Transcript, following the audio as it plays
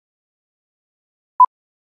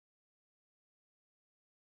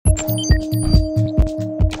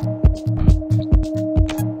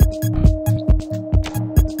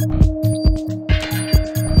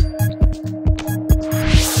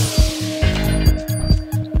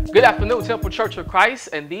Good afternoon, Temple Church of Christ,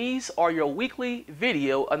 and these are your weekly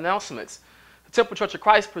video announcements. The Temple Church of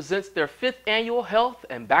Christ presents their 5th annual Health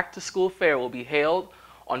and Back to School Fair will be held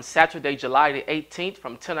on Saturday, July the 18th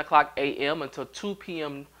from 10 o'clock a.m. until 2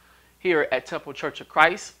 p.m. here at Temple Church of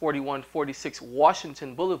Christ, 4146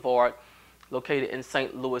 Washington Boulevard, located in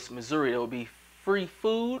St. Louis, Missouri. There will be free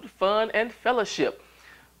food, fun, and fellowship,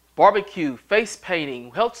 barbecue, face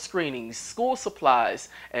painting, health screenings, school supplies,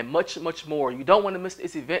 and much, much more. You don't want to miss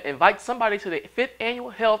this event. Invite somebody to the 5th annual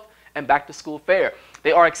Health and Back to School Fair.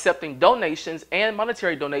 They are accepting donations and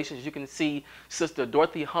monetary donations. You can see Sister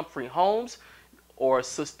Dorothy Humphrey Holmes or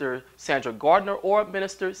Sister Sandra Gardner or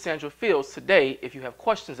Minister Sandra Fields today if you have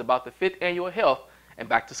questions about the 5th annual Health and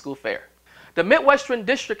Back to School Fair. The Midwestern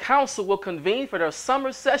District Council will convene for their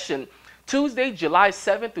summer session Tuesday, July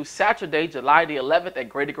 7th through Saturday, July the 11th at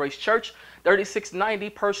Greater Grace Church, 3690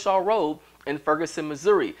 Pershaw Road in Ferguson,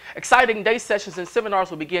 Missouri. Exciting day sessions and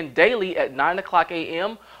seminars will begin daily at 9 o'clock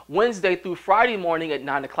a.m. Wednesday through Friday morning at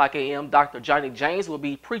 9 o'clock a.m. Dr. Johnny James will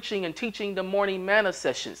be preaching and teaching the morning manna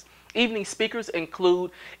sessions. Evening speakers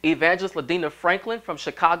include Evangelist Ladina Franklin from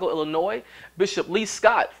Chicago, Illinois, Bishop Lee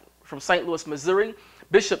Scott from St. Louis, Missouri,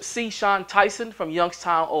 Bishop C. Sean Tyson from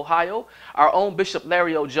Youngstown, Ohio, our own Bishop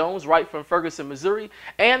Larry O. Jones, right from Ferguson, Missouri,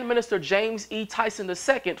 and Minister James E. Tyson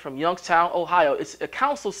II from Youngstown, Ohio. It's a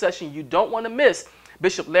council session you don't want to miss.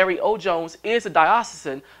 Bishop Larry O. Jones is a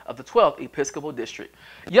diocesan of the 12th Episcopal District.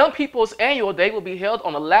 Young People's Annual Day will be held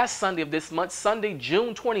on the last Sunday of this month, Sunday,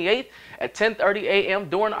 June 28th at 10:30 a.m.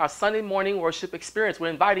 during our Sunday morning worship experience. We're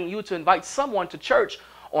inviting you to invite someone to church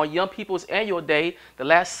on Young People's Annual Day, the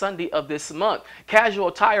last Sunday of this month. Casual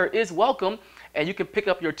attire is welcome, and you can pick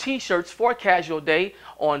up your t-shirts for Casual Day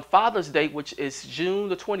on Father's Day, which is June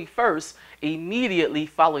the 21st, immediately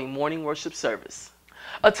following morning worship service.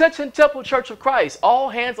 Attention Temple Church of Christ, all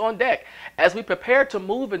hands on deck. As we prepare to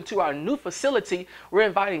move into our new facility, we're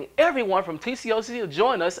inviting everyone from TCOC to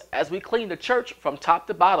join us as we clean the church from top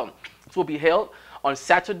to bottom. This will be held on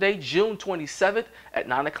Saturday, June 27th at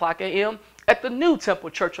 9 o'clock a.m. at the new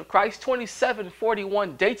Temple Church of Christ,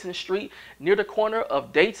 2741 Dayton Street, near the corner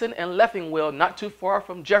of Dayton and Leffingwell, not too far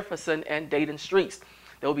from Jefferson and Dayton Streets.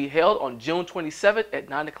 They will be held on June 27th at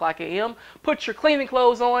 9 o'clock a.m. Put your cleaning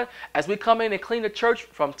clothes on as we come in and clean the church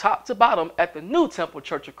from top to bottom at the new Temple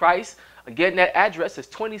Church of Christ. Again, that address is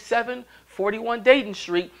 2741 Dayton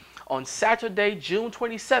Street on Saturday, June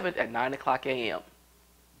 27th at 9 o'clock a.m.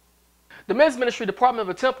 The Men's Ministry Department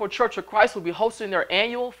of the Temple Church of Christ will be hosting their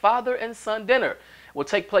annual Father and Son Dinner. It will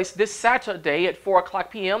take place this Saturday at 4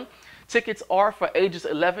 o'clock p.m. Tickets are for ages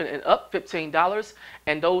 11 and up, $15,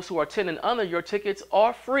 and those who are 10 and under, your tickets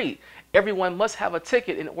are free. Everyone must have a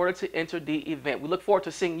ticket in order to enter the event. We look forward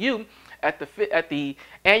to seeing you at the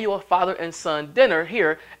annual Father and Son Dinner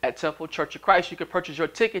here at Temple Church of Christ. You can purchase your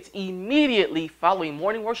tickets immediately following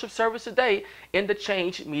morning worship service today in the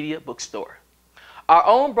Change Media Bookstore. Our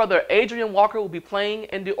own brother Adrian Walker will be playing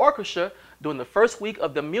in the orchestra during the first week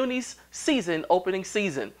of the Muni's opening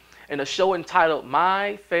season in a show entitled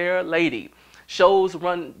My Fair Lady. Shows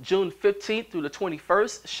run June 15th through the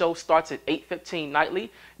 21st. Show starts at 8:15 nightly.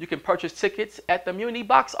 You can purchase tickets at the Muni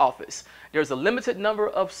box office. There's a limited number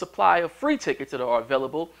of supply of free tickets that are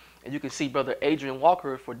available, and you can see brother Adrian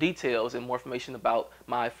Walker for details and more information about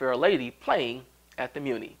My Fair Lady playing at the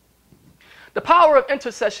Muni. The Power of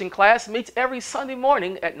Intercession class meets every Sunday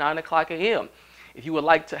morning at 9 o'clock a.m. If you would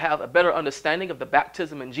like to have a better understanding of the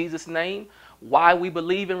baptism in Jesus' name, why we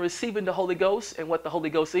believe in receiving the Holy Ghost and what the Holy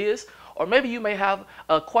Ghost is, or maybe you may have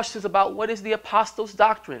questions about what is the Apostles'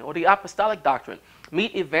 Doctrine or the Apostolic Doctrine,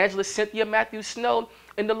 meet Evangelist Cynthia Matthews Snow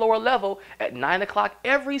in the lower level at 9 o'clock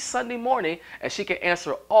every Sunday morning, and she can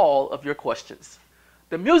answer all of your questions.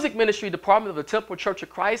 The Music Ministry Department of the Temple Church of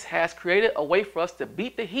Christ has created a way for us to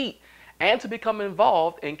beat the heat and to become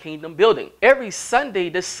involved in kingdom building. Every Sunday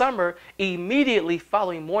this summer, immediately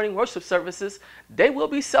following morning worship services, they will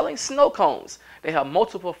be selling snow cones. They have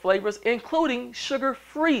multiple flavors, including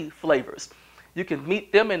sugar-free flavors. You can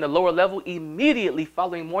meet them in the lower level immediately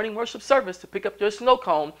following morning worship service to pick up your snow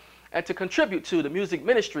cone and to contribute to the music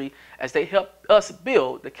ministry as they help us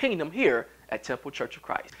build the kingdom here at Temple Church of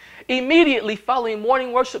Christ. Immediately following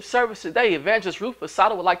morning worship service today, Evangelist Ruth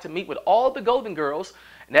Fasada would like to meet with all the Golden Girls.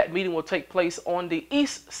 And that meeting will take place on the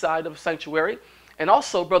east side of the sanctuary. And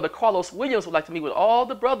also, Brother Carlos Williams would like to meet with all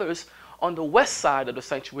the brothers on the west side of the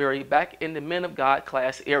sanctuary back in the Men of God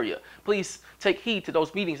class area. Please take heed to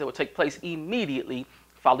those meetings that will take place immediately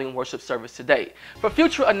following worship service today. For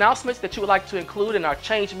future announcements that you would like to include in our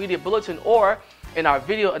Change Media Bulletin or in our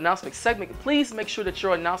video announcement segment, please make sure that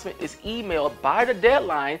your announcement is emailed by the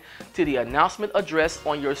deadline to the announcement address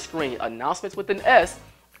on your screen. Announcements with an S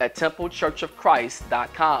at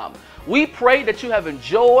templechurchofchrist.com. We pray that you have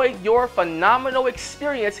enjoyed your phenomenal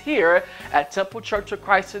experience here at Temple Church of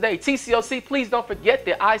Christ today. TCOC, please don't forget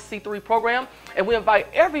the IC3 program, and we invite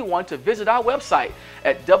everyone to visit our website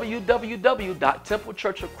at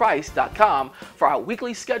www.templechurchofchrist.com for our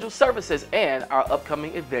weekly scheduled services and our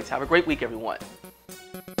upcoming events. Have a great week, everyone.